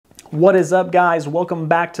What is up, guys? Welcome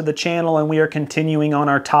back to the channel, and we are continuing on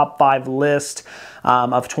our top 5 list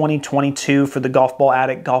of 2022 for the Golf Ball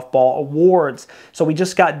Addict Golf Ball Awards. So we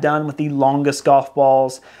just got done with the longest golf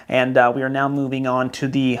balls, and we are now moving on to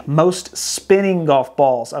the most spinning golf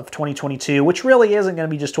balls of 2022, which really isn't going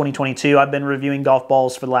to be just 2022. I've been reviewing golf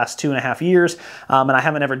balls for the last 2.5 years, and I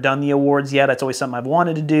haven't ever done the awards yet. It's always something I've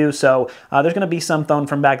wanted to do, so there's going to be some thrown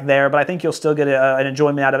from back there, but I think you'll still get an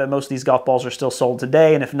enjoyment out of it. Most of these golf balls are still sold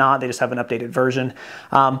today, and if not, they just have an updated version.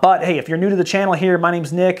 But hey, if you're new to the channel here, my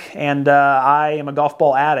name's Nick, and I am a golf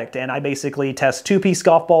ball addict, and I basically test 2-piece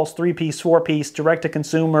golf balls, 3-piece, 4-piece,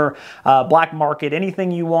 direct-to-consumer, black market,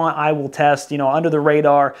 anything you want, I will test, under the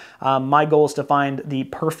radar. My goal is to find the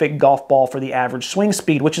perfect golf ball for the average swing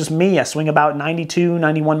speed, which is me. I swing about 92,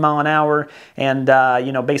 91 mile an hour, and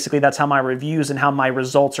basically that's how my reviews and how my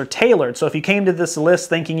results are tailored. So if you came to this list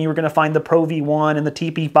thinking you were going to find the Pro V1 and the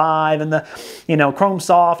TP5 and the Chrome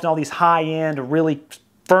Soft and all these high-end, really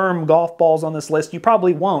firm golf balls on this list, you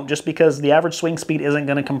probably won't, just because the average swing speed isn't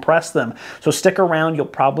going to compress them. So stick around, you'll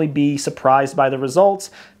probably be surprised by the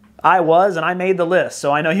results. I was, and I made the list,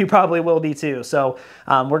 so I know you probably will be too. So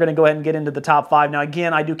we're going to go ahead and get into the top 5. Now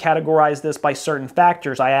again, I do categorize this by certain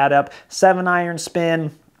factors. I add up 7-iron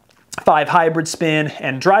spin, 5 hybrid spin,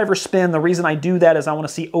 and driver spin. The reason I do that is I want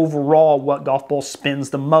to see overall what golf ball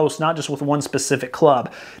spins the most, not just with one specific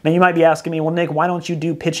club. Now you might be asking me, well, Nick, why don't you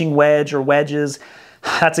do pitching wedge or wedges?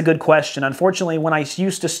 That's a good question. Unfortunately, when I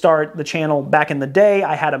used to start the channel back in the day,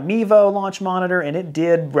 I had a Mevo launch monitor, and it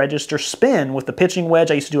did register spin with the pitching wedge.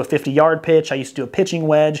 I used to do a 50-yard pitch. I used to do a pitching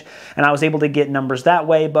wedge, and I was able to get numbers that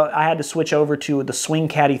way, but I had to switch over to the Swing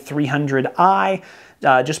Caddy 300i,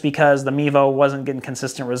 just because the Mevo wasn't getting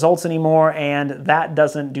consistent results anymore, and that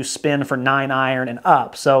doesn't do spin for 9-iron and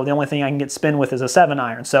up. So the only thing I can get spin with is a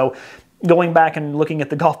 7-iron. So going back and looking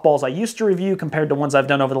at the golf balls I used to review compared to ones I've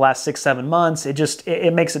done over the last 6-7 months,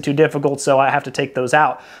 it makes it too difficult, so I have to take those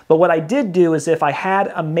out. But what I did do is, if I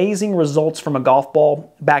had amazing results from a golf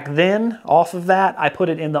ball back then, off of that, I put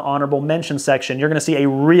it in the honorable mention section. You're going to see a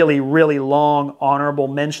really, really long honorable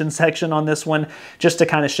mention section on this one, just to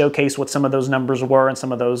kind of showcase what some of those numbers were and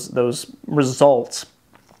some of those results.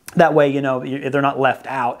 That way, they're not left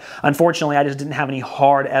out. Unfortunately, I just didn't have any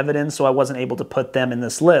hard evidence, so I wasn't able to put them in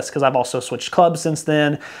this list, because I've also switched clubs since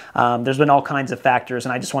then. There's been all kinds of factors,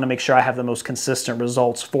 and I just want to make sure I have the most consistent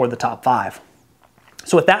results for the top 5.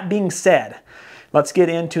 So with that being said, let's get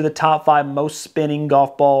into the top 5 most spinning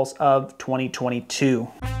golf balls of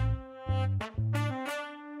 2022.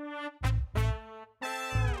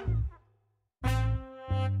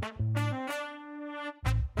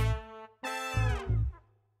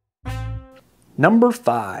 Number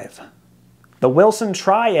 5, the Wilson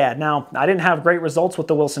Triad. Now, I didn't have great results with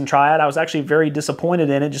the Wilson Triad. I was actually very disappointed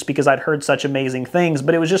in it, just because I'd heard such amazing things,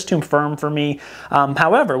 but it was just too firm for me.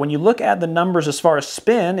 However, when you look at the numbers as far as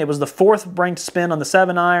spin, it was the 4th ranked spin on the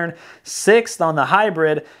 7-iron, 6th on the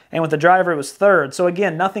hybrid, and with the driver it was 3rd. So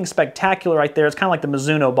again, nothing spectacular right there. It's kind of like the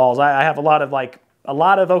Mizuno balls. I have a lot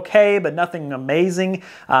of okay, but nothing amazing.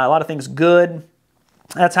 A lot of things good.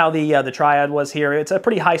 That's how the Triad was here. It's a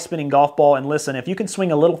pretty high spinning golf ball, and listen, if you can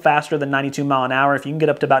swing a little faster than 92 mile an hour, if you can get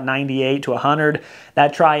up to about 98 to 100,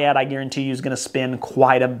 that Triad, I guarantee you, is going to spin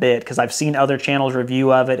quite a bit, because I've seen other channels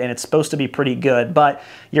review of it, and it's supposed to be pretty good, but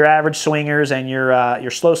your average swingers and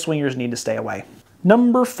your slow swingers need to stay away.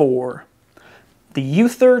 Number 4. The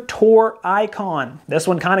Uther Tour Icon. This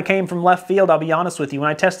one kind of came from left field, I'll be honest with you. When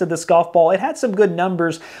I tested this golf ball, it had some good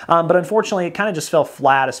numbers, but unfortunately it kind of just fell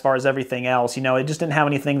flat as far as everything else. It just didn't have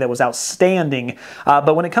anything that was outstanding.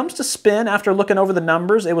 But when it comes to spin, after looking over the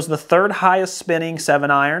numbers, it was the 3rd highest spinning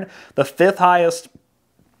 7-iron, the 5th highest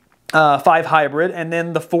 5 hybrid, and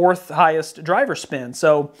then the 4th highest driver spin.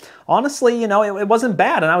 So honestly, it wasn't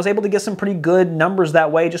bad, and I was able to get some pretty good numbers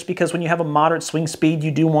that way, just because when you have a moderate swing speed,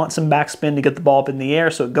 you do want some backspin to get the ball up in the air,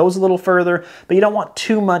 so it goes a little further, but you don't want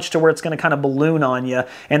too much to where it's going to kind of balloon on you.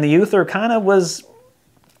 And the Uther kind of was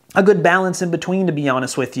a good balance in between, to be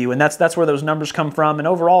honest with you, and that's where those numbers come from, and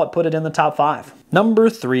overall it put it in the top 5. Number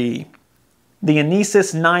 3. The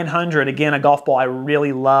Anesis 900, again, a golf ball I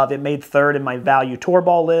really love. It made 3rd in my value tour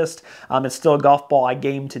ball list. It's still a golf ball I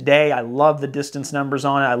game today. I love the distance numbers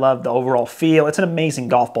on it. I love the overall feel. It's an amazing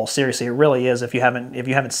golf ball. Seriously, it really is. If you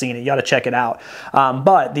haven't seen it, you got to check it out.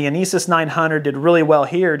 But the Anesis 900 did really well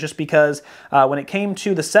here, just because when it came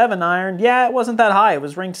to the 7-iron, yeah, it wasn't that high. It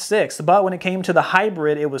was ranked 6th. But when it came to the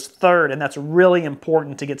hybrid, it was 3rd, and that's really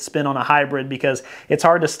important to get spin on a hybrid, because it's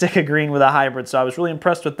hard to stick a green with a hybrid. So I was really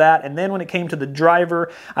impressed with that. And then when it came to the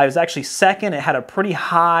driver. I was actually second. It had a pretty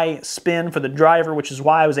high spin for the driver, which is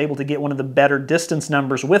why I was able to get one of the better distance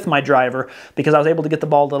numbers with my driver, because I was able to get the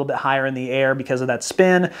ball a little bit higher in the air because of that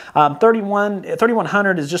spin.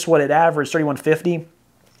 3,100 is just what it averaged, 3,150.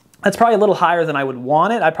 That's probably a little higher than I would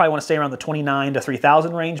want it. I probably want to stay around the 29 to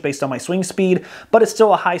 3,000 range based on my swing speed, but it's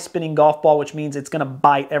still a high spinning golf ball, which means it's going to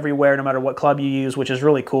bite everywhere no matter what club you use, which is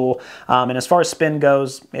really cool. And as far as spin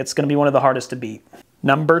goes, it's going to be one of the hardest to beat.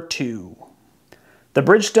 Number 2, the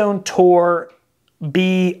Bridgestone Tour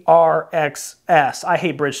BRXS. I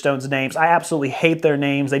hate Bridgestone's names. I absolutely hate their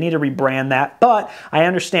names. They need to rebrand that, but I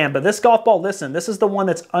understand. But this golf ball, listen, this is the one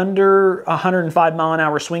that's under 105 mile an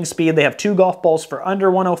hour swing speed. They have 2 golf balls for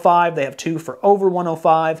under 105. They have 2 for over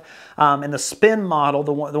 105. And the spin model,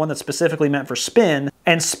 the one that's specifically meant for spin,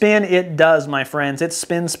 and spin it does, my friends. It's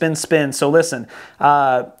spin, spin, spin. So listen,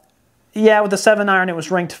 yeah, with the 7-iron, it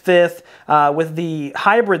was ranked 5th. With the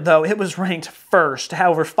hybrid, though, it was ranked 1st.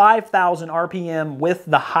 However, 5,000 RPM with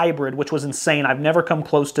the hybrid, which was insane. I've never come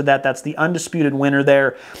close to that. That's the undisputed winner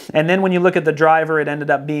there. And then when you look at the driver, it ended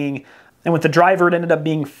up being, and with the driver, it ended up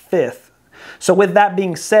being 5th. So with that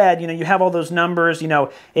being said, you know, you have all those numbers. You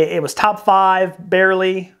know, it was top 5,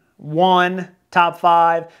 barely, 1, top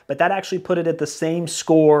 5, but that actually put it at the same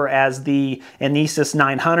score as the Anesis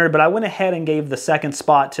 900. But I went ahead and gave the second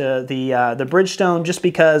spot to the Bridgestone just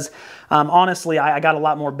because, honestly, I got a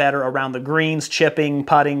lot more better around the greens, chipping,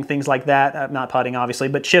 putting, things like that. Not putting, obviously,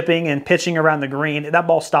 but chipping and pitching around the green. That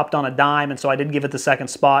ball stopped on a dime, and so I did give it the second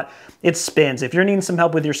spot. It spins. If you're needing some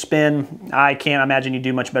help with your spin, I can't imagine you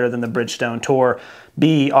do much better than the Bridgestone Tour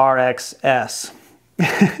BRXS.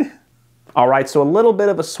 All right, so a little bit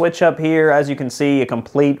of a switch up here. As you can see, a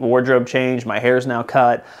complete wardrobe change. My hair's now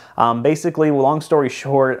cut. Basically, long story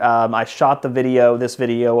short, I shot this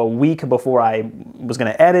video a week before I was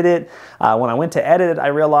going to edit it. When I went to edit it, I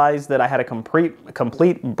realized that I had a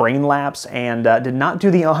complete brain lapse and did not do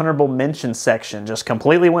the honorable mention section. Just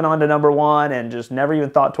completely went on to number 1 and just never even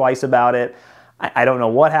thought twice about it. I don't know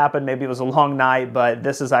what happened. Maybe it was a long night, but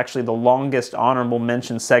this is actually the longest honorable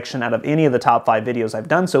mention section out of any of the top 5 videos I've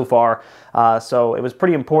done so far. So it was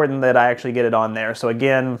pretty important that I actually get it on there. So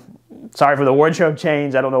again, sorry for the wardrobe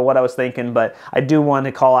change. I don't know what I was thinking, but I do want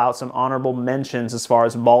to call out some honorable mentions as far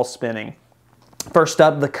as ball spinning. First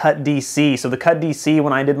up, the Cut DC. So the Cut DC,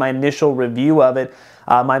 when I did my initial review of it,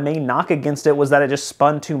 my main knock against it was that it just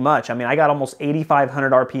spun too much. I mean, I got almost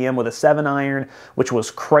 8,500 RPM with a 7-iron, which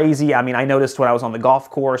was crazy. I mean, I noticed when I was on the golf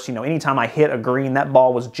course, you know, anytime I hit a green, that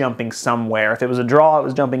ball was jumping somewhere. If it was a draw, it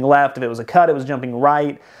was jumping left. If it was a cut, it was jumping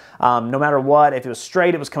right. No matter what, if it was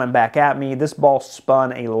straight, it was coming back at me. This ball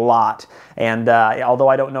spun a lot. And although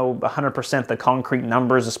I don't know 100% the concrete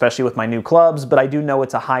numbers, especially with my new clubs, but I do know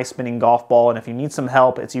it's a high spinning golf ball. And if you need some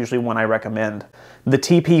help, it's usually one I recommend. The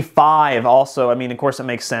TP5 also, I mean, of course it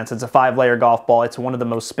makes sense. It's a 5-layer golf ball. It's one of the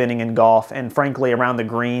most spinning in golf. And frankly, around the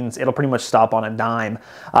greens, it'll pretty much stop on a dime.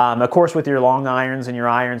 Of course, with your long irons and your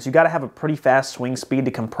irons, you got to have a pretty fast swing speed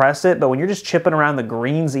to compress it. But when you're just chipping around the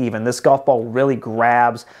greens even, this golf ball really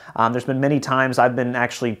grabs. There's been many times I've been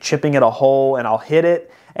actually chipping at a hole and I'll hit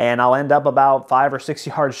it and I'll end up about 5 or 6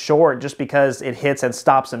 yards short just because it hits and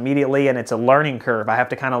stops immediately, and it's a learning curve. I have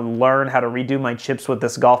to kind of learn how to redo my chips with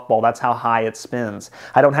this golf ball. That's how high it spins.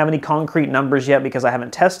 I don't have any concrete numbers yet because I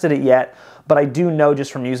haven't tested it yet, but I do know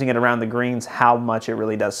just from using it around the greens how much it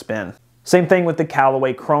really does spin. Same thing with the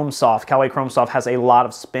Callaway Chrome Soft. Callaway Chrome Soft has a lot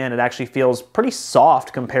of spin. It actually feels pretty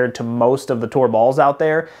soft compared to most of the tour balls out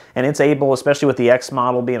there, and it's able, especially with the X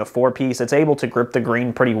model being a 4-piece, it's able to grip the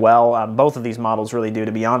green pretty well. Both of these models really do,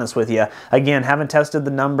 to be honest with you. Again, haven't tested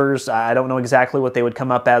the numbers. I don't know exactly what they would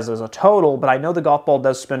come up as a total, but I know the golf ball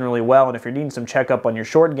does spin really well, and if you're needing some checkup on your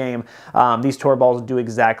short game, these tour balls do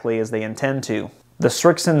exactly as they intend to. The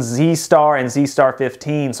Srixon Z-Star and Z-Star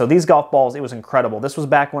 15. So these golf balls, it was incredible. This was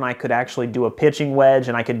back when I could actually do a pitching wedge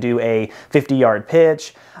and I could do a 50-yard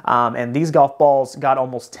pitch. And these golf balls got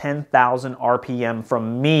almost 10,000 RPM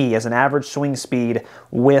from me as an average swing speed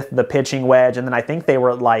with the pitching wedge. And then I think they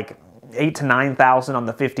were like 8,000 to 9,000 on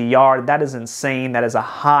the 50-yard. That is insane. That is a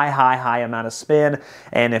high amount of spin.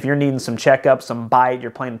 And if you're needing some checkup, some bite,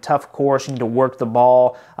 you're playing a tough course, you need to work the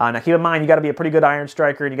ball. Now keep in mind, you got to be a pretty good iron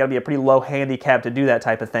striker and you got to be a pretty low handicap to do that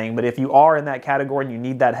type of thing. But if you are in that category and you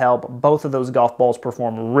need that help, both of those golf balls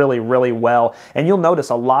perform really well. And you'll notice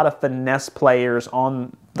a lot of finesse players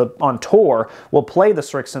on tour will play the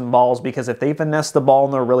Srixon balls because if they finesse the ball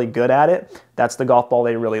and they're really good at it, that's the golf ball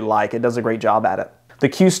they really like. It does a great job at it. the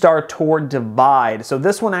Q-Star Tour Divide. So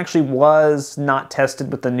this one actually was not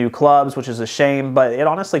tested with the new clubs, which is a shame, but it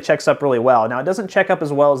honestly checks up really well. Now, it doesn't check up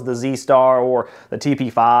as well as the Z-Star or the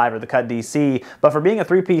TP5 or the Cut DC, but for being a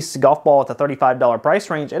three-piece golf ball at the $35 price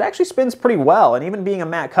range, it actually spins pretty well. And even being a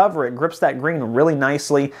matte cover, it grips that green really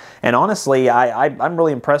nicely. And honestly, I'm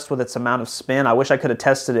really impressed with its amount of spin. I wish I could have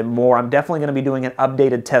tested it more. I'm definitely going to be doing an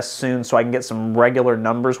updated test soon so I can get some regular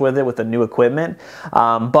numbers with it with the new equipment.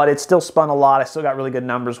 But it still spun a lot. I still got really good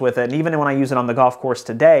numbers with it, and even when I use it on the golf course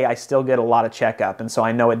today, I still get a lot of checkup, and so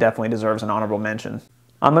I know it definitely deserves an honorable mention.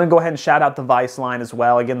 I'm going to go ahead and shout out the Vice line as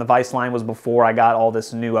well. Again, the Vice line was before I got all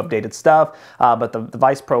this new updated stuff, but the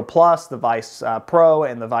Vice Pro Plus, the Vice Pro,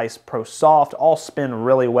 and the Vice Pro Soft all spin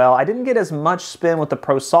really well. I didn't get as much spin with the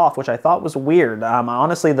Pro Soft, which I thought was weird.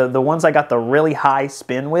 Honestly, the ones I got the really high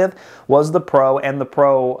spin with was the Pro and the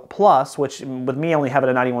Pro Plus, which with me only having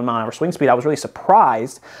a 91 mile-an-hour swing speed, I was really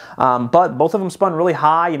surprised. But both of them spun really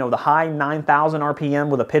high. You know, the high 9,000 RPM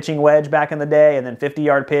with a pitching wedge back in the day, and then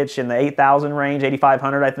 50-yard pitch in the 8,000 range,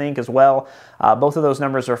 8,500. I think as well. Both of those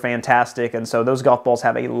numbers are fantastic, and so those golf balls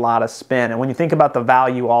have a lot of spin. And when you think about the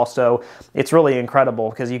value also, it's really incredible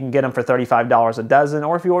because you can get them for $35 a dozen,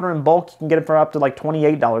 or if you order in bulk, you can get them for up to like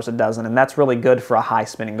 $28 a dozen, and that's really good for a high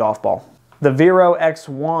spinning golf ball. The Vero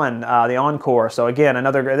X1, the Encore. So again,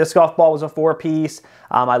 this golf ball was a 4-piece.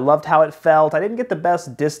 I loved how it felt. I didn't get the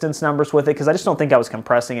best distance numbers with it because I just don't think I was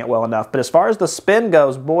compressing it well enough. But as far as the spin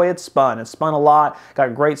goes, boy, it spun. It spun a lot.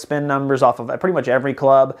 Got great spin numbers off of pretty much every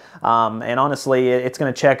club. And honestly, it's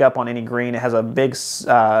going to check up on any green. It has a big,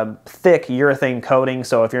 thick urethane coating.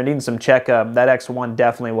 So if you're needing some checkup, that X1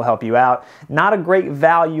 definitely will help you out. Not a great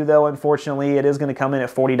value though, unfortunately. It is going to come in at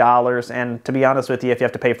 $40. And to be honest with you, if you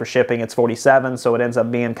have to pay for shipping, it's $47. So it ends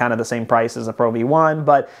up being kind of the same price as a Pro V1.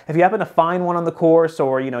 But if you happen to find one on the course,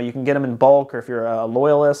 or you know, you can get them in bulk, or if you're a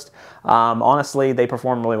loyalist, honestly, they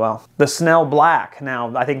perform really well. The Snell Black.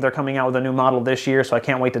 Now, I think they're coming out with a new model this year, so I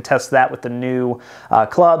can't wait to test that with the new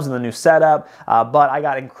clubs and the new setup. But I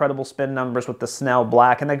got incredible spin numbers with the Snell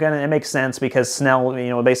Black, and again, it makes sense because Snell, you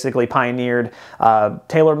know, basically pioneered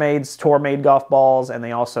TaylorMade's tour-made golf balls, and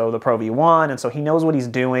they also the Pro V1, and so he knows what he's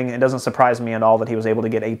doing. It doesn't surprise me at all that he was able to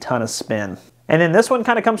get a ton of spin. And then this one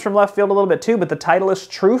kind of comes from left field a little bit too, but the Titleist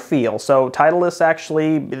True Feel. So Titleist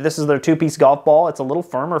actually, this is their 2-piece golf ball. It's a little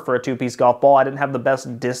firmer for a 2-piece golf ball. I didn't have the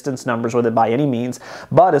best distance numbers with it by any means,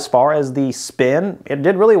 but as far as the spin, it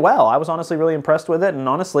did really well. I was honestly really impressed with it, and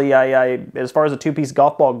honestly, as far as a 2-piece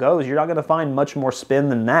golf ball goes, you're not going to find much more spin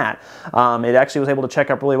than that. It actually was able to check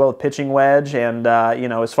up really well with pitching wedge, and you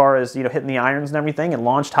know, as far as hitting the irons and everything, it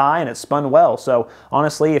launched high and it spun well. So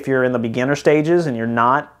honestly, if you're in the beginner stages and you're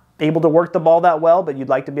not able to work the ball that well, but you'd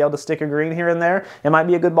like to be able to stick a green here and there, it might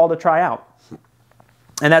be a good ball to try out.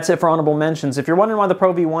 And that's it for honorable mentions. If you're wondering why the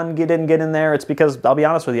Pro V1 didn't get in there, it's because, I'll be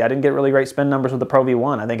honest with you, I didn't get really great spin numbers with the Pro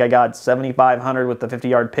V1. I think I got 7,500 with the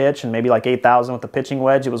 50-yard pitch and maybe like 8,000 with the pitching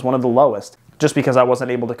wedge. It was one of the lowest, just because I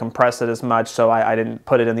wasn't able to compress it as much, so I didn't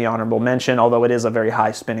put it in the honorable mention, although it is a very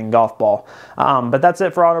high spinning golf ball. But that's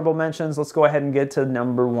it for honorable mentions. Let's go ahead and get to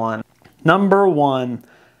number one. Number one.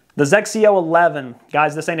 The Zexio 11.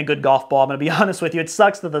 Guys, this ain't a good golf ball. I'm going to be honest with you. It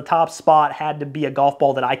sucks that the top spot had to be a golf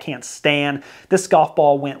ball that I can't stand. This golf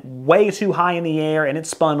ball went way too high in the air and it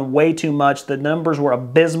spun way too much. The numbers were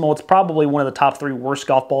abysmal. It's probably one of the top 3 worst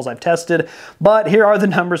golf balls I've tested. But here are the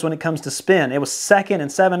numbers when it comes to spin. It was 2nd in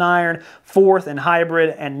 7-iron, 4th in hybrid,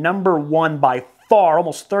 and number 1 by far,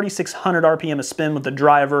 almost 3,600 RPM of spin with the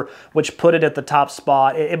driver, which put it at the top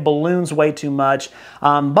spot. It balloons way too much.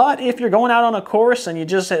 But if you're going out on a course and you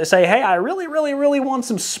just say, hey, I really want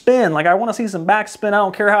some spin, like I want to see some backspin, I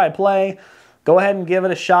don't care how I play, go ahead and give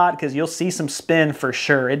it a shot because you'll see some spin for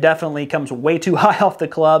sure. It definitely comes way too high off the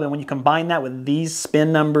club, and when you combine that with these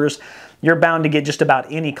spin numbers, you're bound to get just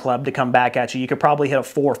about any club to come back at you. You could probably hit a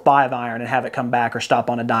 4 or 5 iron and have it come back or stop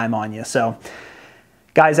on a dime on you. So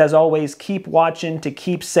guys, as always, keep watching to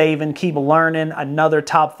keep saving, keep learning. Another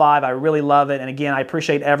top 5. I really love it. And again, I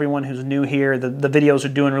appreciate everyone who's new here. The videos are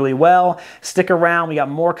doing really well. Stick around. We got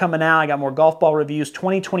more coming out. I got more golf ball reviews.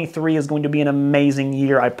 2023 is going to be an amazing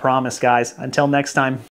year, I promise, guys. Until next time.